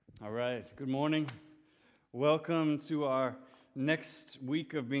All right, good morning. Welcome to our next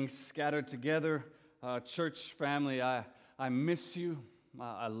week of being scattered together. Church family, I miss you.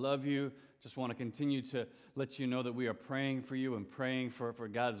 I love you. Just want to continue to let you know that we are praying for you and praying for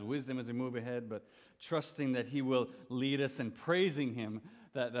God's wisdom as we move ahead, but trusting that He will lead us and praising Him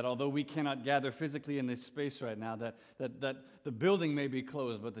that although we cannot gather physically in this space right now, that the building may be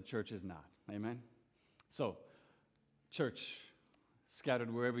closed, but the church is not. Amen? So, church,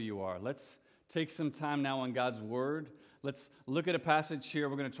 scattered wherever you are, let's take some time now on God's Word. Let's look at a passage here.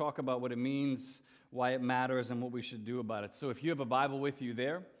 We're going to talk about what it means, why it matters, and what we should do about it. So if you have a Bible with you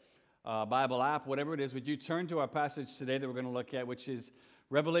there, Bible app, whatever it is, would you turn to our passage today that we're going to look at, which is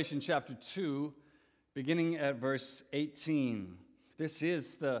Revelation chapter 2, beginning at verse 18. This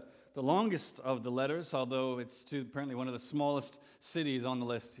is the longest of the letters, although it's to apparently one of the smallest cities on the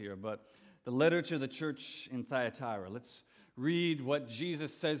list here, but the letter to the church in Thyatira. Let's read what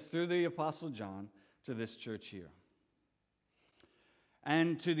Jesus says through the Apostle John to this church here.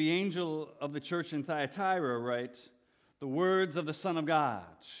 And to the angel of the church in Thyatira write, the words of the Son of God,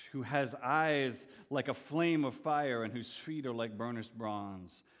 who has eyes like a flame of fire and whose feet are like burnished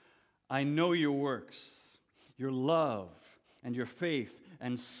bronze. I know your works, your love, and your faith,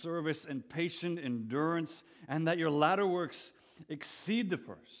 and service, and patient endurance, and that your latter works exceed the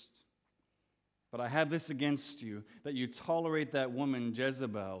first. But I have this against you, that you tolerate that woman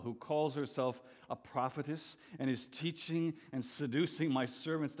Jezebel, who calls herself a prophetess, and is teaching and seducing my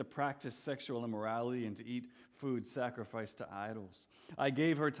servants to practice sexual immorality and to eat food sacrificed to idols. I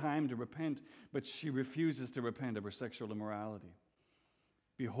gave her time to repent, but she refuses to repent of her sexual immorality.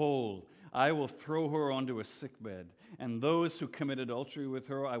 Behold, I will throw her onto a sickbed, and those who commit adultery with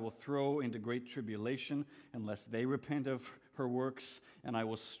her I will throw into great tribulation, unless they repent of her works, and I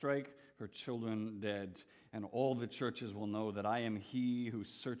will strike her children dead. And all the churches will know that I am He who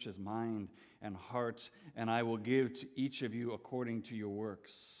searches mind and heart, and I will give to each of you according to your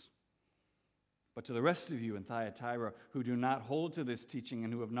works. But to the rest of you in Thyatira who do not hold to this teaching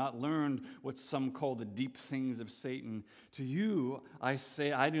and who have not learned what some call the deep things of Satan, to you I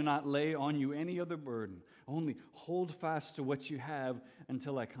say, I do not lay on you any other burden. Only hold fast to what you have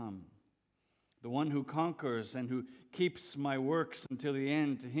until I come. The one who conquers and who keeps my works until the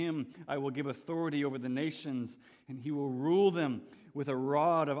end, to him I will give authority over the nations, and he will rule them with a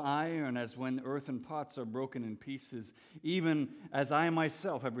rod of iron, as when earthen pots are broken in pieces, even as I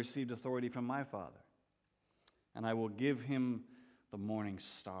myself have received authority from my Father. And I will give him the morning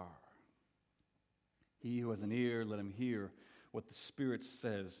star. He who has an ear, let him hear what the Spirit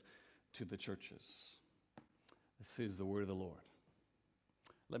says to the churches. This is the word of the Lord.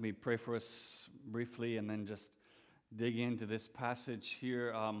 Let me pray for us briefly and then just dig into this passage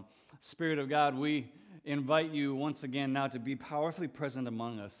here. Spirit of God, we invite you once again now to be powerfully present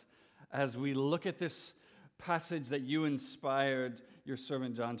among us as we look at this passage that you inspired your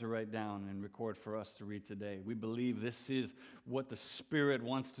servant John to write down and record for us to read today. We believe this is what the Spirit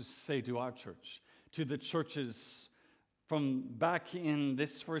wants to say to our church, to the churches from back in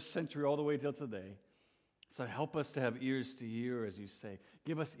this first century all the way till today. So help us to have ears to hear, as you say.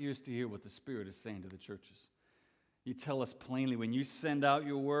 Give us ears to hear what the Spirit is saying to the churches. You tell us plainly, when you send out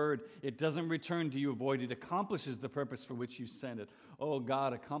your word, it doesn't return to you void. It accomplishes the purpose for which you send it. Oh,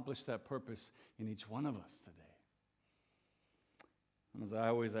 God, accomplish that purpose in each one of us today. And as I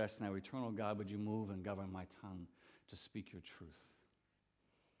always ask now, eternal God, would you move and govern my tongue to speak your truth?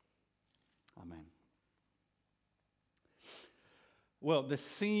 Amen. Well, the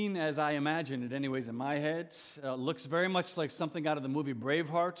scene, as I imagine it anyways in my head, looks very much like something out of the movie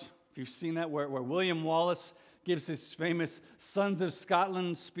Braveheart. If you've seen that, where William Wallace gives his famous Sons of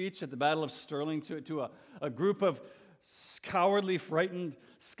Scotland speech at the Battle of Stirling to a group of cowardly, frightened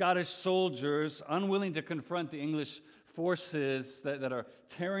Scottish soldiers unwilling to confront the English forces that are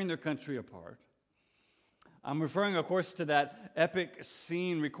tearing their country apart. I'm referring, of course, to that epic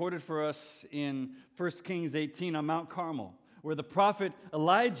scene recorded for us in 1 Kings 18 on Mount Carmel, where the prophet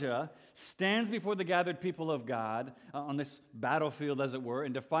Elijah stands before the gathered people of God on this battlefield, as it were,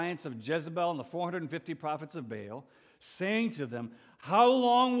 in defiance of Jezebel and the 450 prophets of Baal, saying to them, how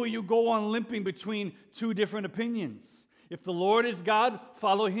long will you go on limping between two different opinions? If the Lord is God,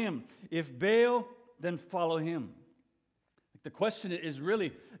 follow him. If Baal, then follow him. The question is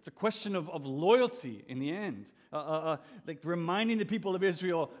really, it's a question of loyalty in the end. Like reminding the people of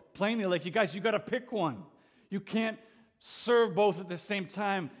Israel plainly, like, you guys, you got to pick one. You can't serve both at the same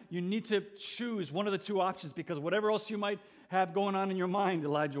time. You need to choose one of the two options, because whatever else you might have going on in your mind,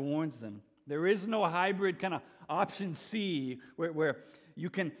 Elijah warns them, there is no hybrid kind of option C where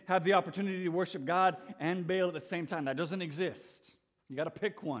you can have the opportunity to worship God and Baal at the same time. That doesn't exist. You got to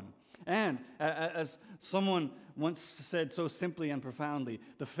pick one. And as someone once said so simply and profoundly,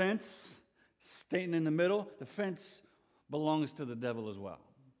 the fence, staying in the middle, the fence belongs to the devil as well.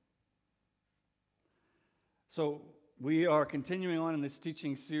 So we are continuing on in this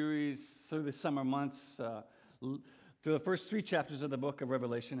teaching series through the summer months, through the first 3 chapters of the book of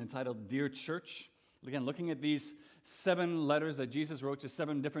Revelation entitled Dear Church. Again, looking at these 7 letters that Jesus wrote to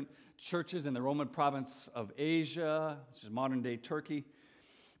 7 different churches in the Roman province of Asia, which is modern-day Turkey.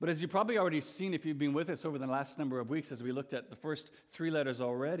 But as you've probably already seen if you've been with us over the last number of weeks as we looked at the first 3 letters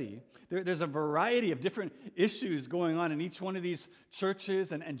already, there's a variety of different issues going on in each one of these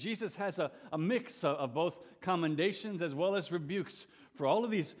churches, and Jesus has a mix of both commendations as well as rebukes for all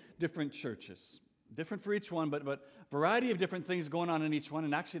of these different churches. Different for each one, but variety of different things going on in each one,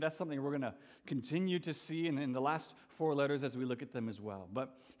 and actually that's something we're going to continue to see in the last 4 letters as we look at them as well.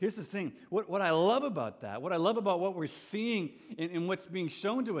 But here's the thing, what I love about that, what I love about what we're seeing in what's being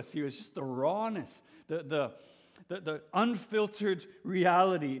shown to us here is just the rawness, the unfiltered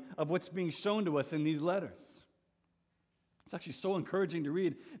reality of what's being shown to us in these letters. It's actually so encouraging to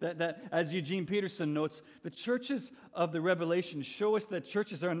read that, as Eugene Peterson notes, the churches of the Revelation show us that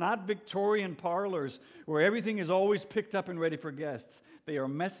churches are not Victorian parlors where everything is always picked up and ready for guests. They are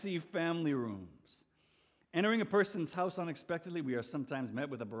messy family rooms. Entering a person's house unexpectedly, we are sometimes met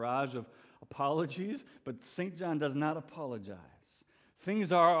with a barrage of apologies, but St. John does not apologize.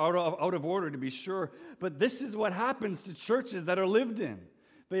 Things are out of order, to be sure, but this is what happens to churches that are lived in.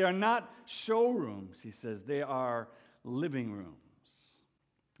 They are not showrooms, he says. They are living rooms.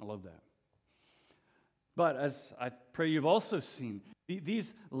 I love that. But as I pray you've also seen,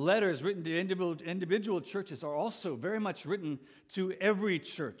 these letters written to individual churches are also very much written to every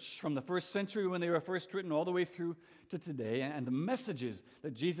church from the first century when they were first written all the way through to today. And the messages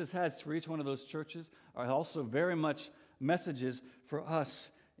that Jesus has for each one of those churches are also very much messages for us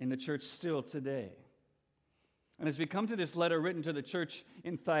in the church still today. And as we come to this letter written to the church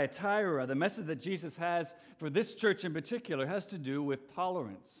in Thyatira, the message that Jesus has for this church in particular has to do with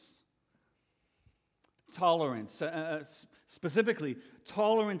tolerance. Tolerance, specifically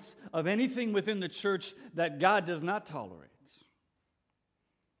tolerance of anything within the church that God does not tolerate.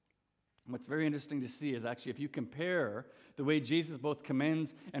 What's very interesting to see is actually if you compare the way Jesus both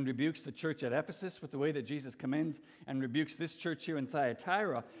commends and rebukes the church at Ephesus with the way that Jesus commends and rebukes this church here in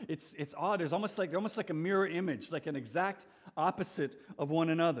Thyatira, it's odd. They're almost like a mirror image, like an exact opposite of one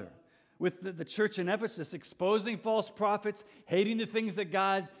another. With the church in Ephesus exposing false prophets, hating the things that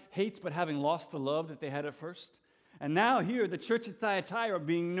God hates, but having lost the love that they had at first. And now here, the church at Thyatira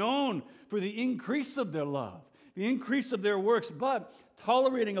being known for the increase of their love, the increase of their works, but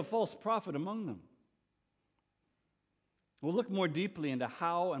tolerating a false prophet among them. We'll look more deeply into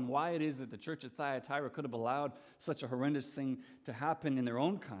how and why it is that the church at Thyatira could have allowed such a horrendous thing to happen in their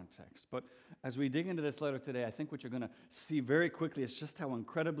own context. But as we dig into this letter today, I think what you're going to see very quickly is just how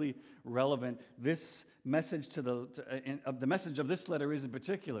incredibly relevant this message the message of this letter is in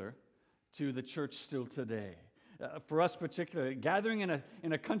particular to the church still today. For us particularly, gathering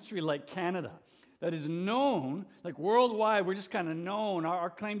in a country like Canada that is known, like worldwide, we're just kind of known.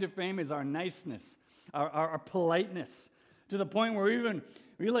 Our claim to fame is our niceness, our politeness, to the point where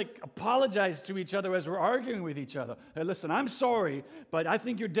we like apologize to each other as we're arguing with each other. Hey, listen, I'm sorry, but I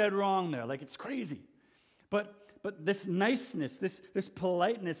think you're dead wrong there. Like, it's crazy. But this niceness, this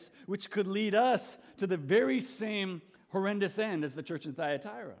politeness, which could lead us to the very same horrendous end as the church in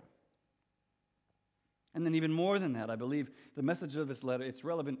Thyatira. And then even more than that, I believe the message of this letter, it's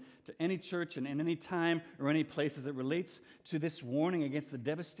relevant to any church and in any time or any place as it relates to this warning against the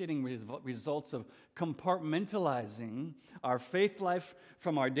devastating results of compartmentalizing our faith life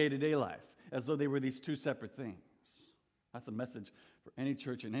from our day-to-day life, as though they were these two separate things. That's a message for any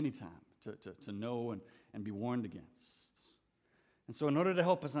church in any time to know and be warned against. And so in order to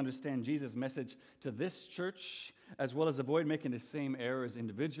help us understand Jesus' message to this church, as well as avoid making the same errors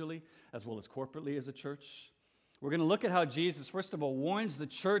individually, as well as corporately as a church, we're going to look at how Jesus, first of all, warns the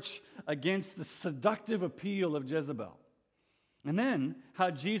church against the seductive appeal of Jezebel. And then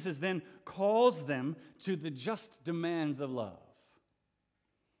how Jesus then calls them to the just demands of love.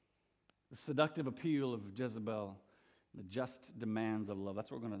 The seductive appeal of Jezebel, the just demands of love.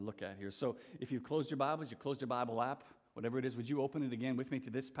 That's what we're going to look at here. So if you've closed your Bibles, you closed your Bible app, whatever it is, would you open it again with me to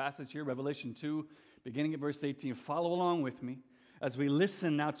this passage here, Revelation 2, beginning at verse 18. Follow along with me as we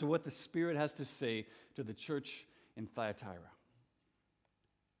listen now to what the Spirit has to say to the church in Thyatira.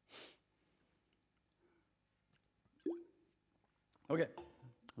 Okay,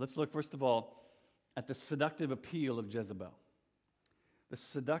 let's look first of all at the seductive appeal of Jezebel. The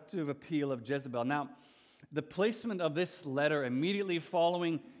seductive appeal of Jezebel. Now, The placement of this letter immediately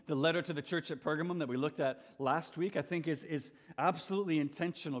following the letter to the church at Pergamum that we looked at last week, I think is absolutely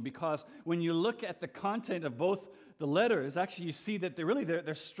intentional, because when you look at the content of both the letters, actually you see that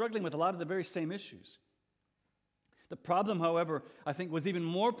they're struggling with a lot of the very same issues. The problem, however, I think was even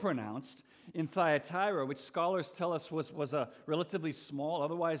more pronounced in Thyatira, which scholars tell us was a relatively small,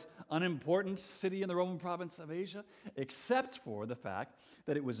 otherwise unimportant city in the Roman province of Asia, except for the fact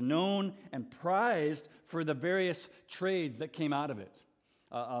that it was known and prized for the various trades that came out of it.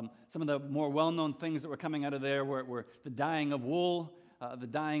 Some of the more well-known things that were coming out of there were the dyeing of wool, the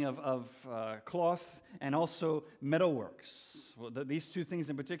dyeing of cloth, and also metalworks. Well, these two things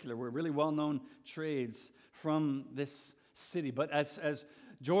in particular were really well-known trades from this city. But as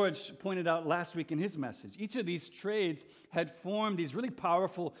George pointed out last week in his message, each of these trades had formed these really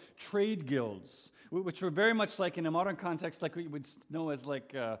powerful trade guilds, which were very much like, in a modern context, like we would know as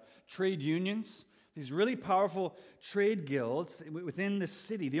like trade unions. These really powerful trade guilds within the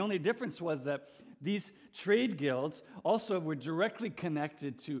city. The only difference was that these trade guilds also were directly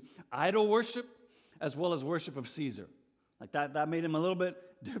connected to idol worship as well as worship of Caesar. Like that made them a little bit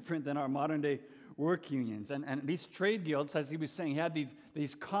different than our modern day work unions. And these trade guilds, as he was saying, had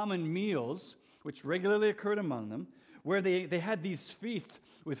these common meals which regularly occurred among them, where they had these feasts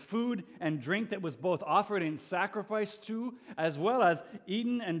with food and drink that was both offered in sacrifice to, as well as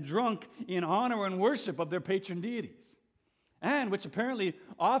eaten and drunk in honor and worship of their patron deities. And which apparently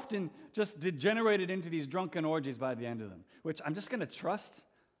often just degenerated into these drunken orgies by the end of them, which I'm just going to trust.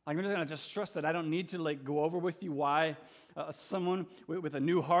 I'm just going to trust that I don't need to go over with you why someone with a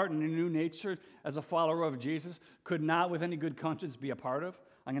new heart and a new nature as a follower of Jesus could not with any good conscience be a part of.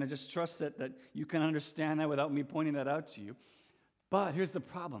 I'm going to just trust that you can understand that without me pointing that out to you. But here's the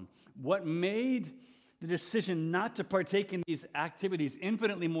problem. What made the decision not to partake in these activities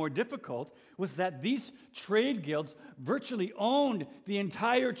infinitely more difficult was that these trade guilds virtually owned the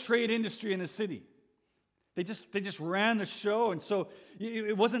entire trade industry in the city. They just ran the show, and so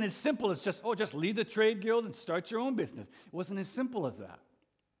it wasn't as simple as just lead the trade guild and start your own business. It wasn't as simple as that.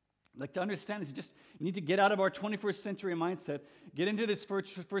 Like, to understand this, you need to get out of our 21st century mindset, get into this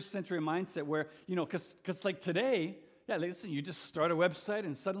first century mindset where, because like today, listen, you just start a website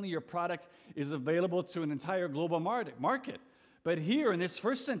and suddenly your product is available to an entire global market. But here in this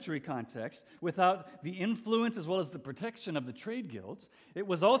first century context, without the influence as well as the protection of the trade guilds, it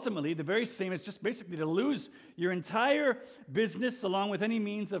was ultimately the very same as just basically to lose your entire business along with any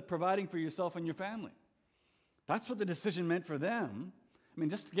means of providing for yourself and your family. That's what the decision meant for them. I mean,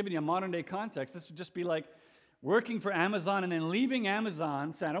 just to give you a modern day context, this would just be like working for Amazon and then leaving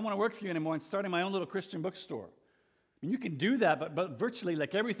Amazon, saying, I don't want to work for you anymore, and starting my own little Christian bookstore. I mean, you can do that, but virtually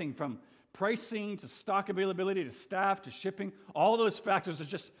like everything from pricing to stock availability to staff to shipping, all those factors are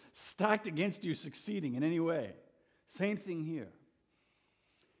just stacked against you succeeding in any way. Same thing here.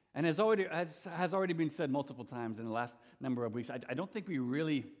 And as has already been said multiple times in the last number of weeks, I don't think we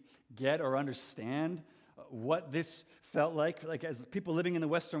really get or understand what this felt like. Like, as people living in the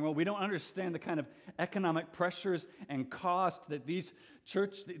Western world, we don't understand the kind of economic pressures and cost that these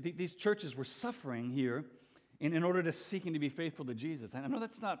churches were suffering here in order to seeking to be faithful to Jesus. And I know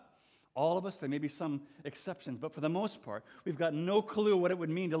that's not all of us. There may be some exceptions, but for the most part, we've got no clue what it would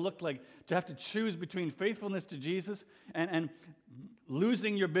mean to look like, to have to choose between faithfulness to Jesus and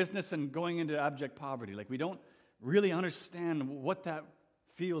losing your business and going into abject poverty. Like, we don't really understand what that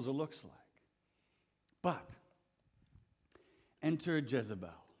feels or looks like. But enter Jezebel,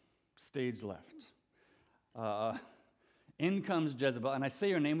 stage left. In comes Jezebel, and I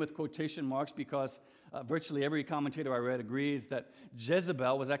say her name with quotation marks because virtually every commentator I read agrees that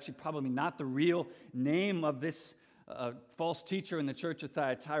Jezebel was actually probably not the real name of this false teacher in the church of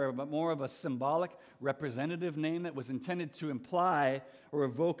Thyatira, but more of a symbolic, representative name that was intended to imply or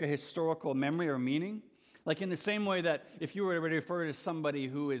evoke a historical memory or meaning. Like, in the same way that if you were to refer to somebody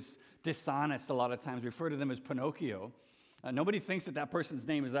who is dishonest, a lot of times refer to them as Pinocchio. Nobody thinks that person's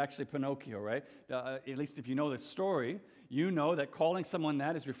name is actually Pinocchio, right? At least if you know the story, you know that calling someone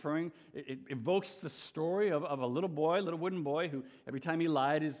that is referring, it evokes the story of a little wooden boy, who every time he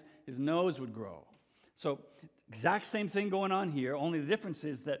lied, his nose would grow. So, exact same thing going on here, only the difference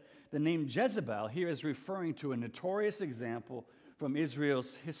is that the name Jezebel here is referring to a notorious example from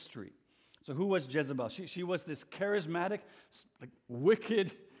Israel's history. So who was Jezebel? She was this charismatic,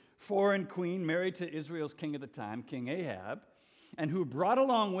 wicked foreign queen married to Israel's king at the time, King Ahab, and who brought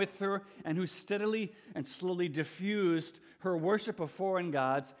along with her and who steadily and slowly diffused her worship of foreign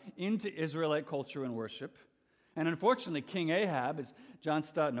gods into Israelite culture and worship. And unfortunately, King Ahab, as John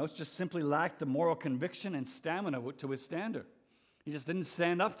Stott notes, just simply lacked the moral conviction and stamina to withstand her. He just didn't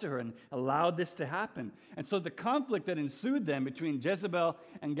stand up to her and allowed this to happen. And so the conflict that ensued then between Jezebel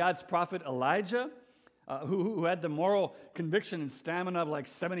and God's prophet Elijah, who had the moral conviction and stamina of like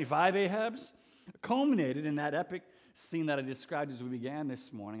 75 Ahabs, culminated in that epic scene that I described as we began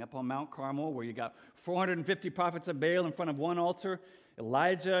this morning up on Mount Carmel, where you got 450 prophets of Baal in front of one altar,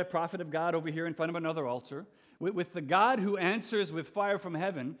 Elijah, prophet of God, over here in front of another altar, with the God who answers with fire from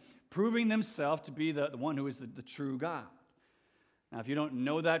heaven, proving himself to be the one who is the true God. Now, if you don't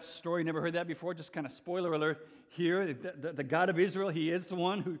know that story, never heard that before, just kind of spoiler alert here. The God of Israel, he is the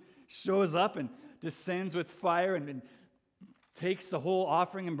one who shows up and descends with fire and takes the whole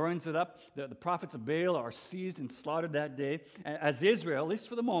offering and burns it up. The prophets of Baal are seized and slaughtered that day. As Israel, at least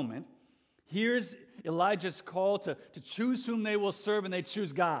for the moment, hears Elijah's call to choose whom they will serve, and they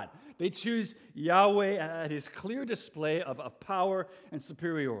choose God. They choose Yahweh at his clear display of power and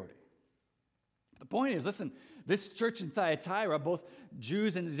superiority. The point is, listen, this church in Thyatira, both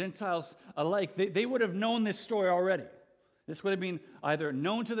Jews and Gentiles alike, they would have known this story already. This would have been either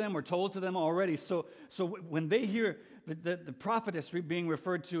known to them or told to them already. So when they hear the prophetess being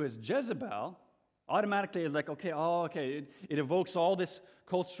referred to as Jezebel, automatically they're like, okay. It evokes all this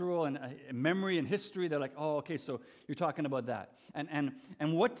cultural and memory and history. They're like, oh, okay, so you're talking about that. And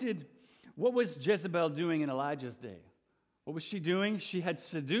what was Jezebel doing in Elijah's day? What was she doing? She had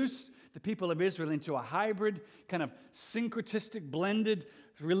seduced the people of Israel into a hybrid, kind of syncretistic, blended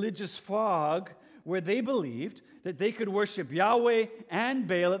religious fog where they believed that they could worship Yahweh and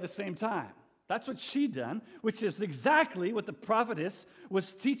Baal at the same time. That's what she done, which is exactly what the prophetess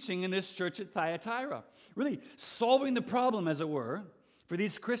was teaching in this church at Thyatira. Really solving the problem, as it were, for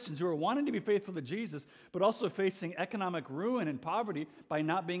these Christians who are wanting to be faithful to Jesus, but also facing economic ruin and poverty by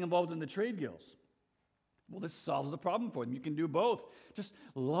not being involved in the trade guilds. Well, this solves the problem for them. You can do both. Just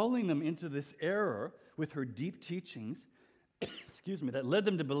lulling them into this error with her deep teachings, that led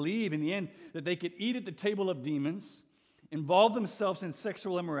them to believe in the end that they could eat at the table of demons, involve themselves in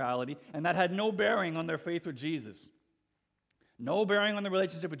sexual immorality, and that had no bearing on their faith with Jesus. No bearing on the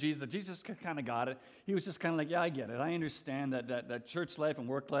relationship with Jesus. That Jesus kind of got it. He was just kind of like, yeah, I get it. I understand that church life and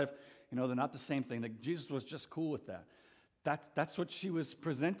work life, they're not the same thing. That Jesus was just cool with that. That's what she was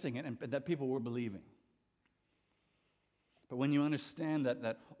presenting and that people were believing. But when you understand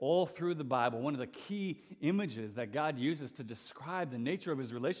that all through the Bible, one of the key images that God uses to describe the nature of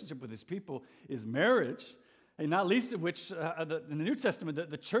his relationship with his people is marriage, and not least of which, in the New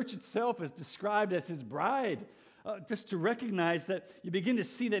Testament, the church itself is described as his bride. Just to recognize that you begin to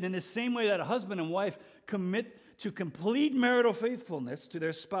see that in the same way that a husband and wife commit to complete marital faithfulness to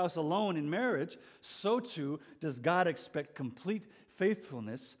their spouse alone in marriage, so too does God expect complete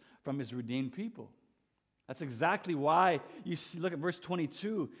faithfulness from his redeemed people. That's exactly why you see, look at verse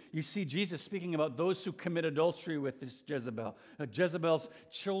 22. You see Jesus speaking about those who commit adultery with this Jezebel, Jezebel's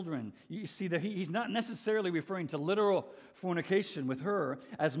children. You see that he's not necessarily referring to literal fornication with her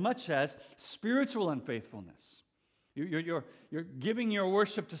as much as spiritual unfaithfulness. You're giving your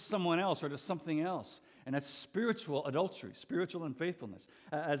worship to someone else or to something else, and that's spiritual adultery, spiritual unfaithfulness.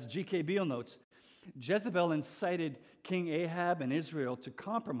 As G.K. Beale notes, Jezebel incited King Ahab and Israel to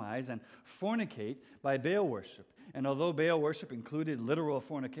compromise and fornicate by Baal worship. And although Baal worship included literal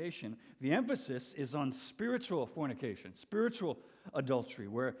fornication, the emphasis is on spiritual fornication, spiritual adultery,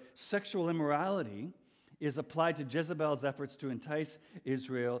 where sexual immorality is applied to Jezebel's efforts to entice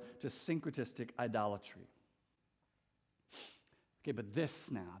Israel to syncretistic idolatry. Okay, but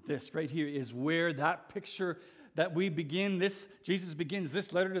this right here is where that picture that we begin this, Jesus begins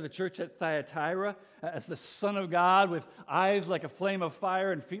this letter to the church at Thyatira as the Son of God with eyes like a flame of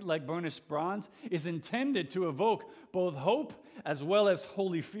fire and feet like burnished bronze, is intended to evoke both hope as well as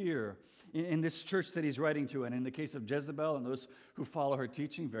holy fear in this church that he's writing to. And in the case of Jezebel and those who follow her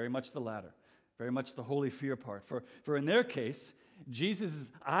teaching, very much the latter, very much the holy fear part. For in their case,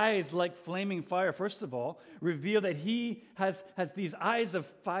 Jesus' eyes like flaming fire, first of all, reveal that he has these eyes of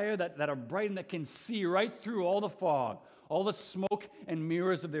fire that are bright and that can see right through all the fog, all the smoke and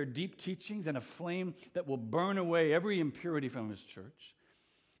mirrors of their deep teachings, and a flame that will burn away every impurity from his church.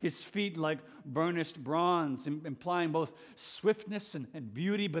 His feet like burnished bronze, implying both swiftness and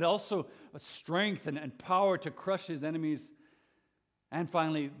beauty, but also strength and power to crush his enemies. And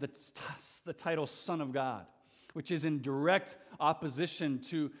finally, the title Son of God, which is in direct opposition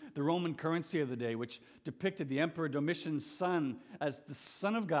to the Roman currency of the day, which depicted the Emperor Domitian's son as the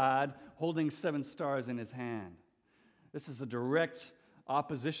Son of God holding 7 stars in his hand. This is a direct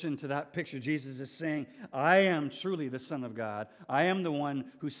opposition to that picture. Jesus is saying, I am truly the Son of God. I am the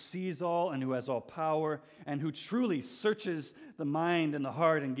one who sees all and who has all power and who truly searches the mind and the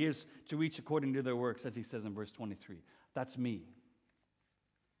heart and gives to each according to their works, as he says in verse 23. That's me.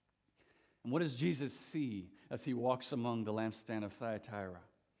 And what does Jesus see as he walks among the lampstand of Thyatira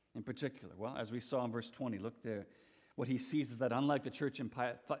in particular? Well, as we saw in verse 20, look there. What he sees is that unlike the church in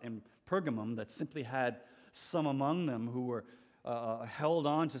Pergamum that simply had some among them who were held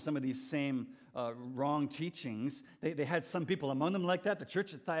on to some of these same wrong teachings, they had some people among them like that. The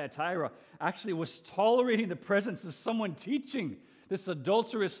church at Thyatira actually was tolerating the presence of someone teaching this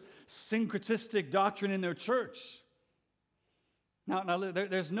adulterous, syncretistic doctrine in their church. Now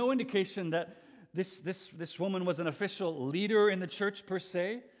there's no indication that this woman was an official leader in the church per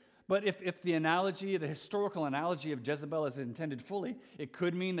se, but if the analogy, the historical analogy of Jezebel is intended fully, it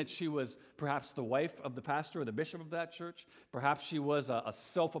could mean that she was perhaps the wife of the pastor or the bishop of that church. Perhaps she was a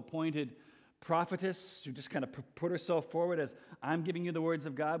self-appointed prophetess who just kind of put herself forward as, I'm giving you the words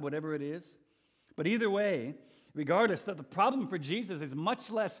of God, whatever it is. But either way, regardless, the problem for Jesus is much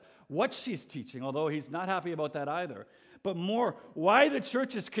less what she's teaching, although he's not happy about that either, but more why the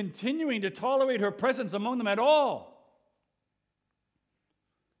church is continuing to tolerate her presence among them at all.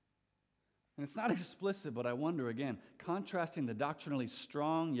 And it's not explicit, but I wonder again, contrasting the doctrinally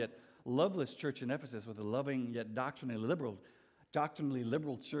strong yet loveless church in Ephesus with the loving yet doctrinally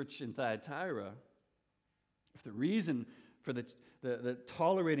liberal church in Thyatira, if the reason for the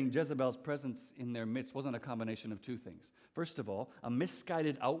tolerating Jezebel's presence in their midst wasn't a combination of two things. First of all, a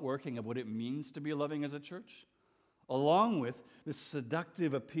misguided outworking of what it means to be loving as a church, along with the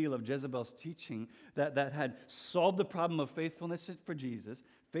seductive appeal of Jezebel's teaching that had solved the problem of faithfulness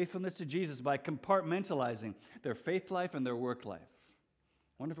to Jesus by compartmentalizing their faith life and their work life. I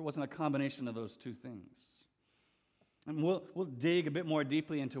wonder if it wasn't a combination of those two things. And we'll dig a bit more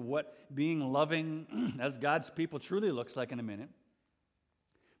deeply into what being loving as God's people truly looks like in a minute.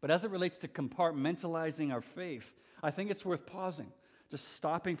 But as it relates to compartmentalizing our faith, I think it's worth pausing, just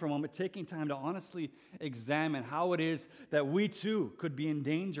stopping for a moment, taking time to honestly examine how it is that we too could be in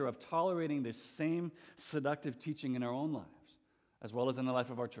danger of tolerating this same seductive teaching in our own lives, as well as in the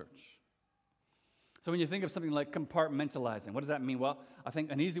life of our church. So when you think of something like compartmentalizing, what does that mean? Well, I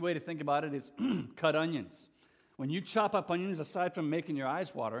think an easy way to think about it is cut onions. When you chop up onions, aside from making your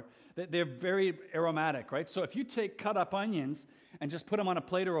eyes water, they're very aromatic, right? So if you take cut up onions and just put them on a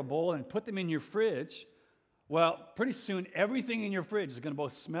plate or a bowl and put them in your fridge, well, pretty soon everything in your fridge is going to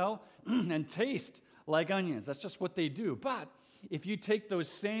both smell and taste like onions. That's just what they do. But if you take those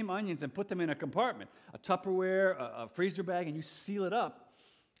same onions and put them in a compartment, a Tupperware, a freezer bag, and you seal it up,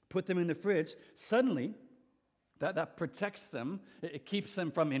 put them in the fridge, suddenly that protects them. It keeps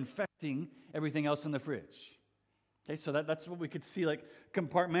them from infecting everything else in the fridge. Okay, so that's what we could see, like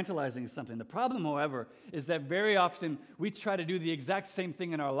compartmentalizing something. The problem, however, is that very often we try to do the exact same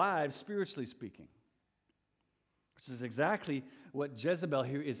thing in our lives, spiritually speaking, which is exactly what Jezebel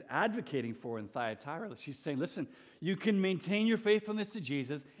here is advocating for in Thyatira. She's saying, listen, you can maintain your faithfulness to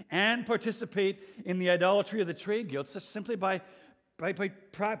Jesus and participate in the idolatry of the trade guilds just simply by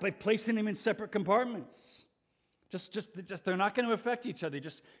placing them in separate compartments. Just they're not going to affect each other.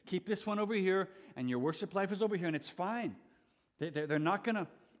 Just keep this one over here, and your worship life is over here, and it's fine. They're not going to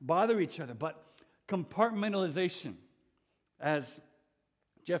bother each other. But compartmentalization, as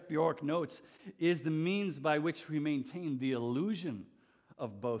Jeff Bjork notes, is the means by which we maintain the illusion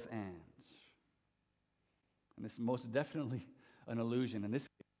of both and. And this is most definitely an illusion, in this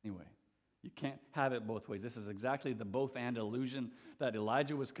case anyway. You can't have it both ways. This is exactly the both and illusion that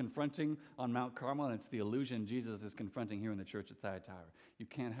Elijah was confronting on Mount Carmel, and it's the illusion Jesus is confronting here in the church at Thyatira. You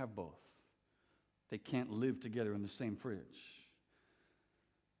can't have both. They can't live together in the same fridge.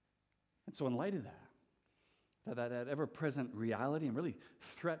 And so in light of that ever-present reality and really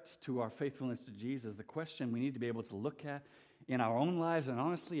threat to our faithfulness to Jesus, the question we need to be able to look at in our own lives and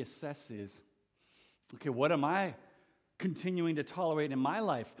honestly assess is, okay, what am I continuing to tolerate in my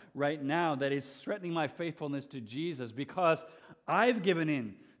life right now that is threatening my faithfulness to Jesus because I've given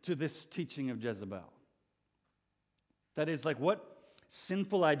in to this teaching of Jezebel? That is, like, what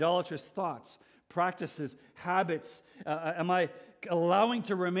sinful, idolatrous thoughts, practices, habits am I allowing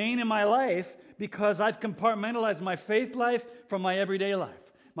to remain in my life because I've compartmentalized my faith life from my everyday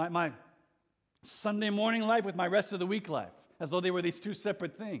life, my Sunday morning life with my rest of the week life, as though they were these two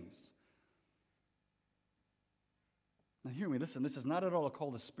separate things? Now hear me, listen, this is not at all a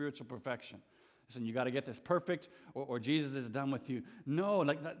call to spiritual perfection. Listen, you got to get this perfect or Jesus is done with you. No,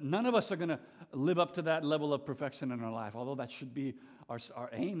 none of us are going to live up to that level of perfection in our life, although that should be our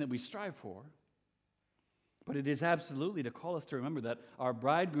aim that we strive for. But it is absolutely to call us to remember that our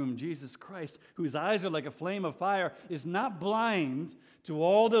bridegroom, Jesus Christ, whose eyes are like a flame of fire, is not blind to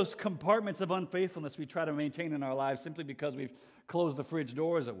all those compartments of unfaithfulness we try to maintain in our lives simply because we've closed the fridge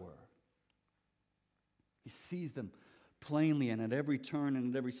door, as it were. He sees them plainly, and at every turn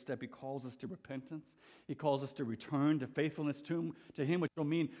and at every step, he calls us to repentance. He calls us to return to faithfulness to him, which will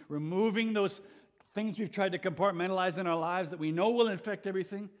mean removing those things we've tried to compartmentalize in our lives that we know will infect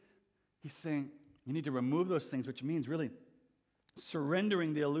everything. He's saying you need to remove those things, which means really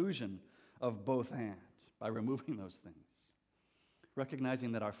surrendering the illusion of both and by removing those things.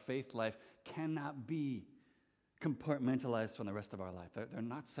 Recognizing that our faith life cannot be compartmentalized from the rest of our life. They're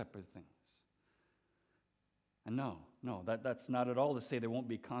not separate things. And that's not at all to say there won't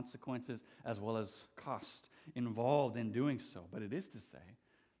be consequences as well as cost involved in doing so. But it is to say,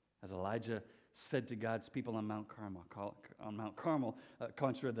 as Elijah said to God's people on Mount Carmel,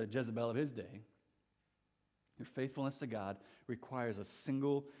 contrary to the Jezebel of his day, your faithfulness to God requires a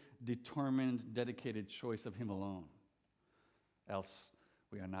single, determined, dedicated choice of him alone. Else,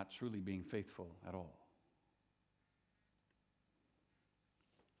 we are not truly being faithful at all.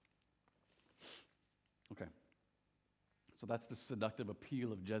 Okay. So that's the seductive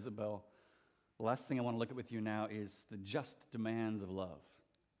appeal of Jezebel. The last thing I want to look at with you now is the just demands of love.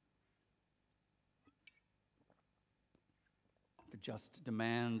 The just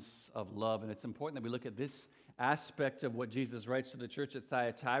demands of love. And it's important that we look at this aspect of what Jesus writes to the church at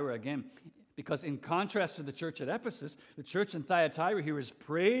Thyatira again, because in contrast to the church at Ephesus, the church in Thyatira here is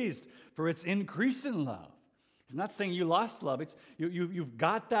praised for its increase in love. He's not saying you lost love. It's you've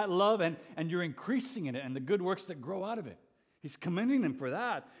got that love and you're increasing in it and the good works that grow out of it. He's commending them for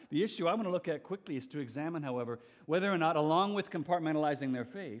that. The issue I'm going to look at quickly is to examine, however, whether or not, along with compartmentalizing their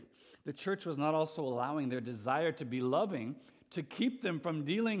faith, the church was not also allowing their desire to be loving to keep them from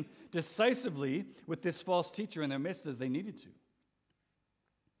dealing decisively with this false teacher in their midst as they needed to.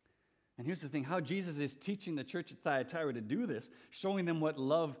 And here's the thing, how Jesus is teaching the church at Thyatira to do this, showing them what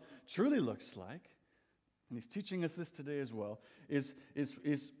love truly looks like, and he's teaching us this today as well, is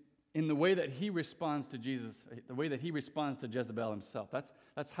in the way that he responds to Jesus, the way that he responds to Jezebel himself.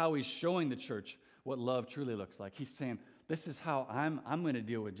 That's how he's showing the church what love truly looks like. He's saying, this is how I'm going to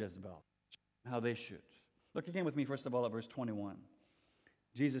deal with Jezebel, how they should. Look again with me, first of all, at verse 21.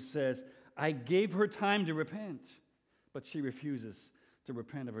 Jesus says, I gave her time to repent, but she refuses to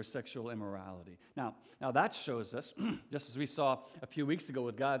repent of her sexual immorality. Now that shows us, just as we saw a few weeks ago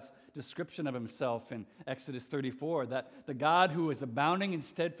with God's description of himself in Exodus 34, that the God who is abounding in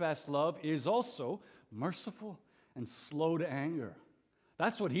steadfast love is also merciful and slow to anger.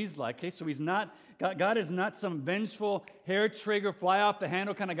 That's what he's like. Okay? So God is not some vengeful, hair trigger, fly off the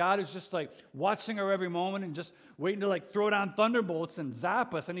handle kind of God who's just like watching our every moment and just waiting to like throw down thunderbolts and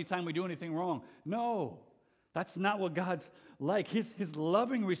zap us anytime we do anything wrong. No. That's not what God's like. His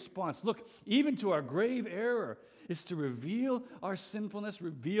loving response, look, even to our grave error, is to reveal our sinfulness,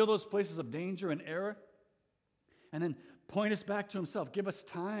 reveal those places of danger and error, and then point us back to himself, give us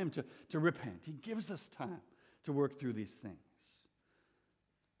time to repent. He gives us time to work through these things.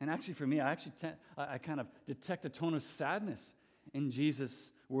 And actually for me, I kind of detect a tone of sadness in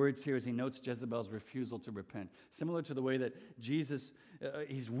Jesus' words here as he notes Jezebel's refusal to repent. Similar to the way that Jesus,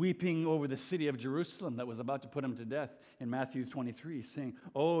 he's weeping over the city of Jerusalem that was about to put him to death in Matthew 23, saying,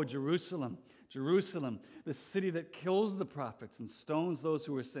 oh, Jerusalem, Jerusalem, the city that kills the prophets and stones those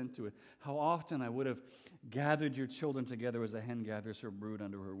who are sent to it. How often I would have gathered your children together as a hen gathers her brood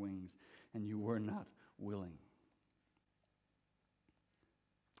under her wings, and you were not willing.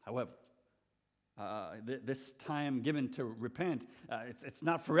 However, this time given to repent, it's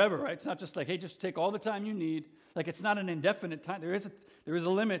not forever, right? It's not just like, hey, just take all the time you need. Like, it's not an indefinite time. There is a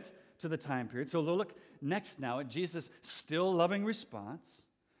limit to the time period. So look next now at Jesus' still loving response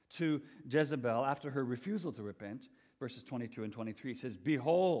to Jezebel after her refusal to repent. Verses 22 and 23 says,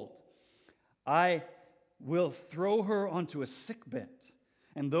 behold, I will throw her onto a sickbed,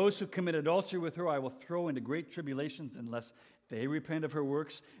 and those who commit adultery with her I will throw into great tribulations unless they repent of her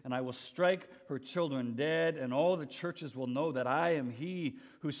works, and I will strike her children dead, and all the churches will know that I am he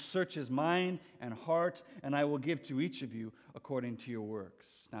who searches mind and heart, and I will give to each of you according to your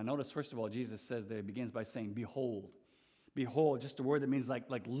works. Now notice, first of all, Jesus says there, he begins by saying, behold. Behold, just a word that means like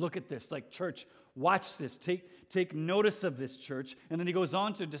look at this, like church, watch this, take notice of this, church. And then he goes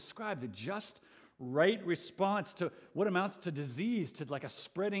on to describe the just right response to what amounts to disease, to like a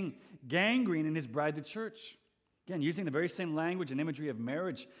spreading gangrene in his bride, the church. Again, using the very same language and imagery of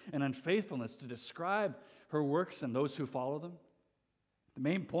marriage and unfaithfulness to describe her works and those who follow them. The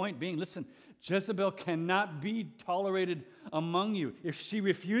main point being, listen, Jezebel cannot be tolerated among you. If she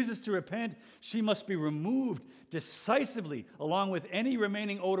refuses to repent, she must be removed decisively along with any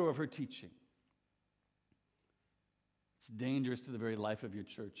remaining odor of her teaching. It's dangerous to the very life of your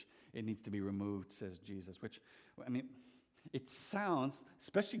church. It needs to be removed, says Jesus, which, it sounds,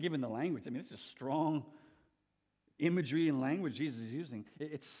 especially given the language, it's a strong imagery and language Jesus is using,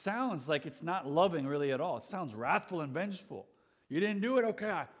 it sounds like it's not loving really at all. It sounds wrathful and vengeful. You didn't do it?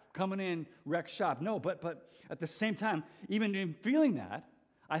 Okay, coming in, wreck shop. No, but at the same time, even in feeling that,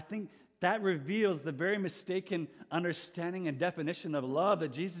 I think that reveals the very mistaken understanding and definition of love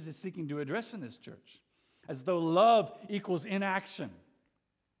that Jesus is seeking to address in this church. As though love equals inaction.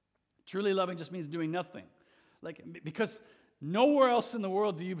 Truly loving just means doing nothing. Because nowhere else in the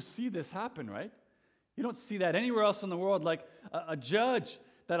world do you see this happen, right? You don't see that anywhere else in the world, like a judge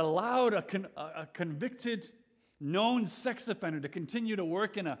that allowed a convicted, known sex offender to continue to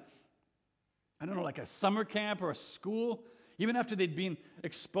work in like a summer camp or a school, even after they'd been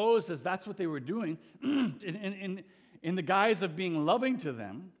exposed as that's what they were doing, in the guise of being loving to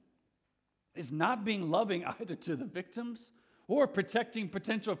them, is not being loving either to the victims or protecting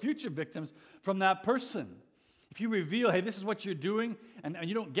potential future victims from that person. If you reveal, hey, this is what you're doing, and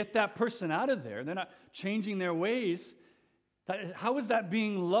you don't get that person out of there, they're not changing their ways, how is that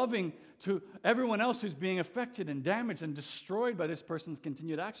being loving to everyone else who's being affected and damaged and destroyed by this person's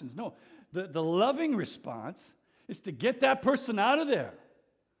continued actions? No, the loving response is to get that person out of there.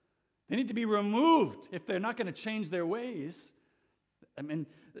 They need to be removed if they're not going to change their ways. And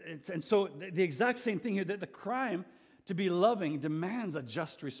so the exact same thing here, that the crime to be loving demands a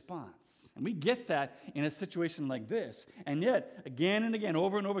just response. And we get that in a situation like this. And yet, again and again,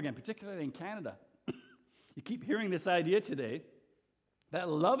 over and over again, particularly in Canada, you keep hearing this idea today that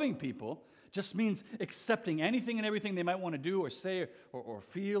loving people just means accepting anything and everything they might want to do or say or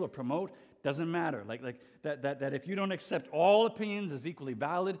feel or promote. Doesn't matter. Like that if you don't accept all opinions as equally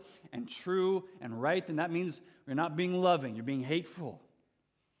valid and true and right, then that means you're not being loving, you're being hateful.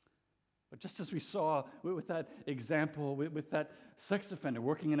 But just as we saw with that example, with that sex offender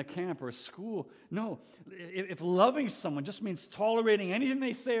working in a camp or a school, no, if loving someone just means tolerating anything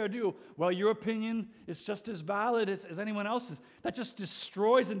they say or do, while your opinion is just as valid as anyone else's, that just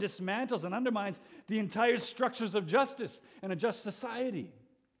destroys and dismantles and undermines the entire structures of justice and a just society.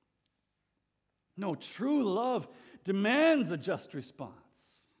 No, true love demands a just response.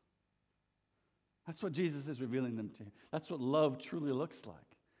 That's what Jesus is revealing them to. That's what love truly looks like.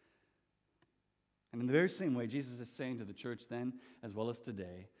 And in the very same way, Jesus is saying to the church then, as well as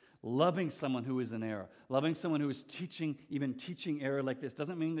today, loving someone who is in error, loving someone who is teaching error like this,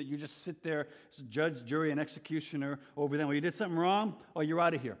 doesn't mean that you just sit there as judge, jury, and executioner over them. Well, you did something wrong, oh, you're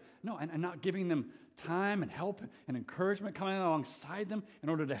out of here. No, and not giving them time and help and encouragement, coming alongside them in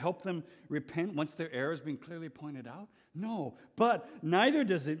order to help them repent once their error has been clearly pointed out. No, but neither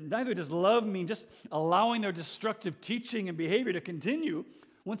does love mean just allowing their destructive teaching and behavior to continue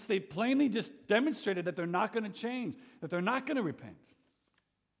once they plainly just demonstrated that they're not going to change, that they're not going to repent.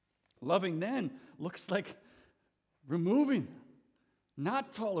 Loving then looks like removing them,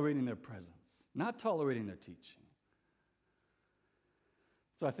 not tolerating their presence, not tolerating their teaching.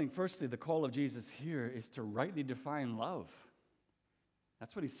 So I think, firstly, the call of Jesus here is to rightly define love.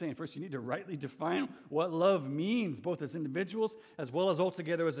 That's what he's saying. First, you need to rightly define what love means, both as individuals as well as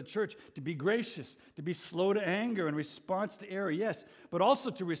altogether as a church. To be gracious, to be slow to anger in response to error, yes, but also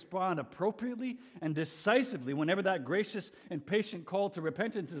to respond appropriately and decisively whenever that gracious and patient call to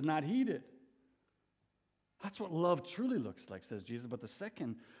repentance is not heeded. That's what love truly looks like, says Jesus. But the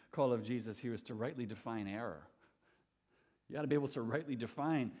second call of Jesus here is to rightly define error. You got to be able to rightly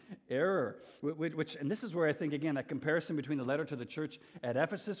define error, and this is where I think, again, that comparison between the letter to the church at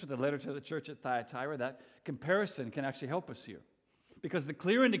Ephesus with the letter to the church at Thyatira, that comparison can actually help us here. Because the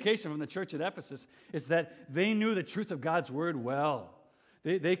clear indication from the church at Ephesus is that they knew the truth of God's word well.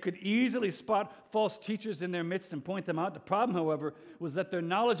 They could easily spot false teachers in their midst and point them out. The problem, however, was that their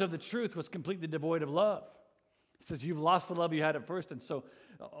knowledge of the truth was completely devoid of love. It says, you've lost the love you had at first, and so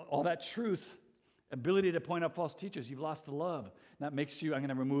all that truth, ability to point out false teachers, you've lost the love. That makes you, I'm going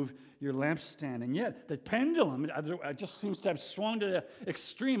to remove your lampstand. And yet, the pendulum just seems to have swung to the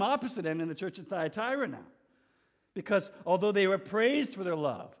extreme opposite end in the church at Thyatira now. Because although they were praised for their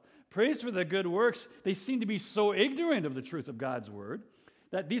love, praised for their good works, they seem to be so ignorant of the truth of God's word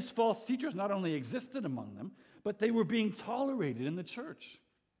that these false teachers not only existed among them, but they were being tolerated in the church.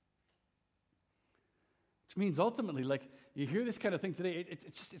 Which means ultimately, like, you hear this kind of thing today,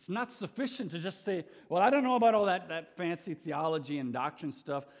 it's not sufficient to just say, well, I don't know about all that fancy theology and doctrine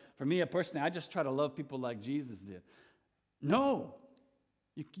stuff. For me personally, I just try to love people like Jesus did. No,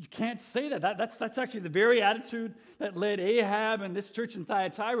 you can't say that. That's actually the very attitude that led Ahab and this church in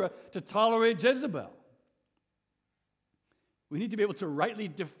Thyatira to tolerate Jezebel. We need to be able to rightly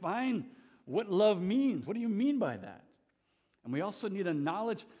define what love means. What do you mean by that? And we also need a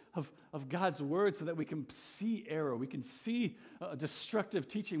knowledge of God's word so that we can see error. We can see destructive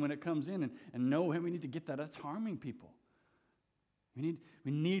teaching when it comes in and know, hey, we need to get that. That's harming people. We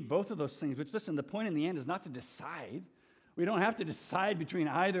need both of those things, which, listen, the point in the end is not to decide. We don't have to decide between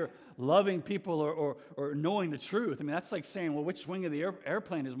either loving people or knowing the truth. I mean, that's like saying, well, which wing of the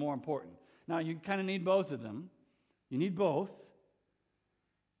airplane is more important? Now, you kind of need both of them. You need both.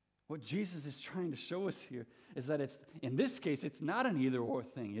 What Jesus is trying to show us here is that in this case, it's not an either-or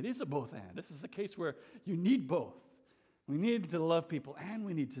thing. It is a both-and. This is the case where you need both. We need to love people and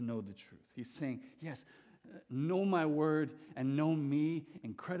we need to know the truth. He's saying, yes, know my word and know me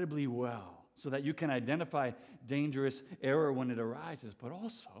incredibly well so that you can identify dangerous error when it arises, but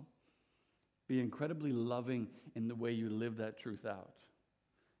also be incredibly loving in the way you live that truth out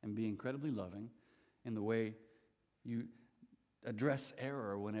and be incredibly loving in the way you address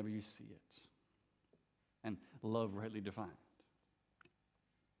error whenever you see it. And love rightly defined.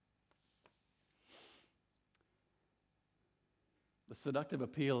 The seductive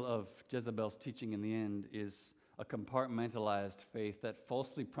appeal of Jezebel's teaching in the end is a compartmentalized faith that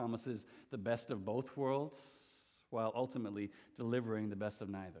falsely promises the best of both worlds while ultimately delivering the best of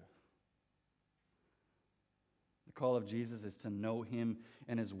neither. The call of Jesus is to know him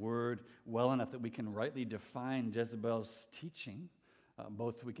and his word well enough that we can rightly define Jezebel's teaching.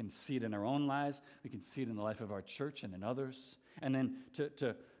 Both we can see it in our own lives, we can see it in the life of our church and in others, and then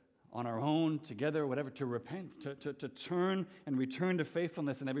to on our own, together, whatever, to repent, to turn and return to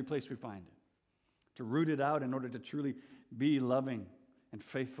faithfulness in every place we find it, to root it out in order to truly be loving and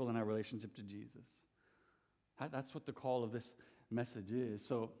faithful in our relationship to Jesus. That's what the call of this message is.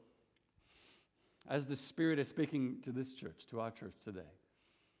 So, as the Spirit is speaking to this church, to our church today,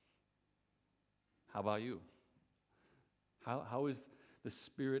 how about you? How is the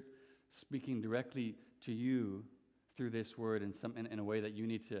Spirit speaking directly to you through this word in a way that you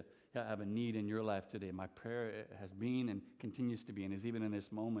need to have a need in your life today? My prayer has been and continues to be, and is even in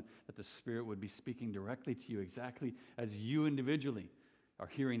this moment, that the Spirit would be speaking directly to you exactly as you individually are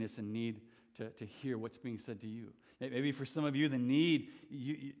hearing this and need to hear what's being said to you. Maybe for some of you, the need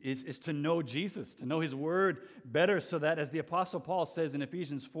is to know Jesus, to know his word better so that, as the Apostle Paul says in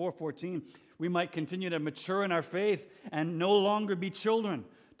Ephesians 4:14, we might continue to mature in our faith and no longer be children,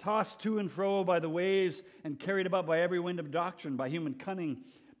 tossed to and fro by the waves and carried about by every wind of doctrine, by human cunning,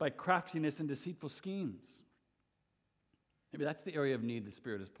 by craftiness and deceitful schemes. Maybe that's the area of need the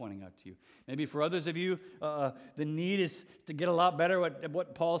Spirit is pointing out to you. Maybe for others of you, the need is to get a lot better at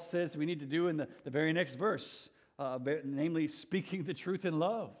what Paul says we need to do in the very next verse, namely speaking the truth in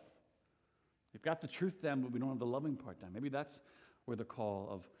love. We've got the truth down, but we don't have the loving part down. Maybe that's where the call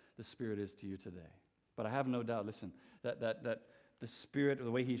of the Spirit is to you today. But I have no doubt, listen, that the Spirit, or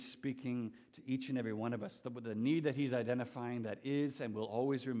the way he's speaking to each and every one of us, the need that he's identifying that is and will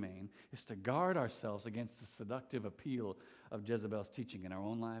always remain, is to guard ourselves against the seductive appeal of Jezebel's teaching in our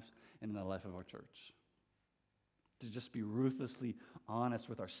own lives and in the life of our church. To just be ruthlessly honest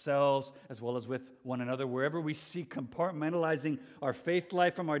with ourselves as well as with one another, wherever we see compartmentalizing our faith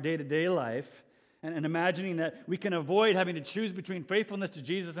life from our day-to-day life, and imagining that we can avoid having to choose between faithfulness to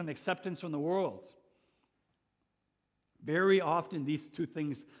Jesus and acceptance from the world. Very often these two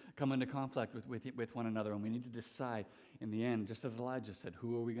things come into conflict with one another, and we need to decide in the end, just as Elijah said,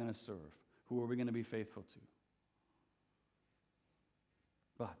 who are we going to serve? Who are we going to be faithful to?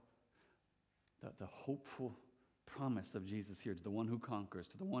 But the hopeful promise of Jesus here, to the one who conquers,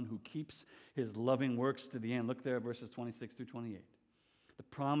 to the one who keeps his loving works to the end. Look there, verses 26 through 28. The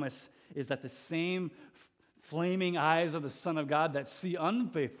promise is that the same flaming eyes of the Son of God that see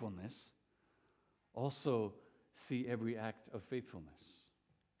unfaithfulness also see every act of faithfulness.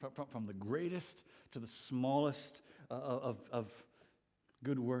 From the greatest to the smallest of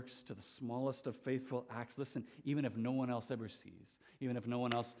good works, to the smallest of faithful acts. Listen, even if no one else ever sees, even if no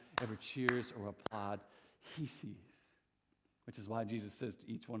one else ever cheers or applauds, he sees. Which is why Jesus says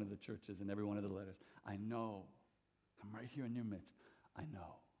to each one of the churches in every one of the letters, I know, I'm right here in your midst. I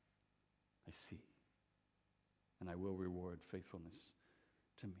know, I see, and I will reward faithfulness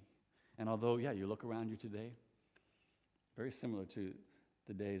to me. And although, you look around you today, very similar to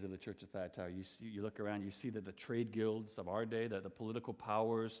the days of the church of Thyatira. You look around, you see that the trade guilds of our day, that the political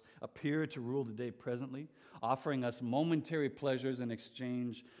powers appear to rule the day presently, offering us momentary pleasures in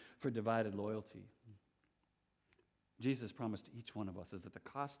exchange for divided loyalty. Jesus promised to each one of us is that the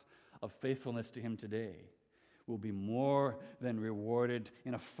cost of faithfulness to him today will be more than rewarded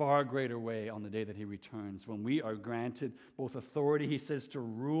in a far greater way on the day that he returns, when we are granted both authority, he says, to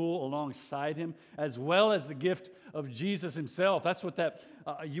rule alongside him, as well as the gift of Jesus himself. That's what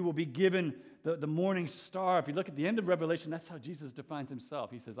you will be given the morning star. If you look at the end of Revelation, that's how Jesus defines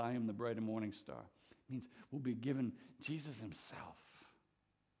himself. He says, I am the bright and morning star. It means we'll be given Jesus himself.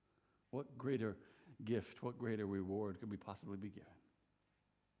 What greater gift, what greater reward could we possibly be given?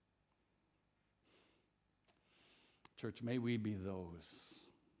 Church, may we be those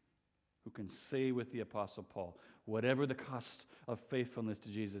who can say with the Apostle Paul, whatever the cost of faithfulness to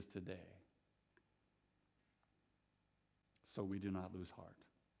Jesus today, so we do not lose heart.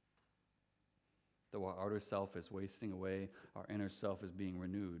 Though our outer self is wasting away, our inner self is being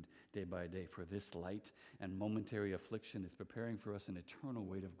renewed day by day. For this light and momentary affliction is preparing for us an eternal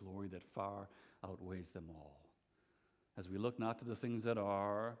weight of glory that far outweighs them all. As we look not to the things that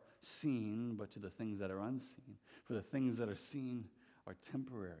are seen, but to the things that are unseen. For the things that are seen are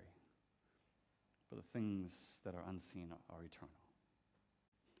temporary, but the things that are unseen are eternal.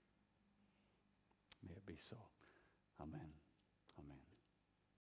 May it be so. Amen. Amen.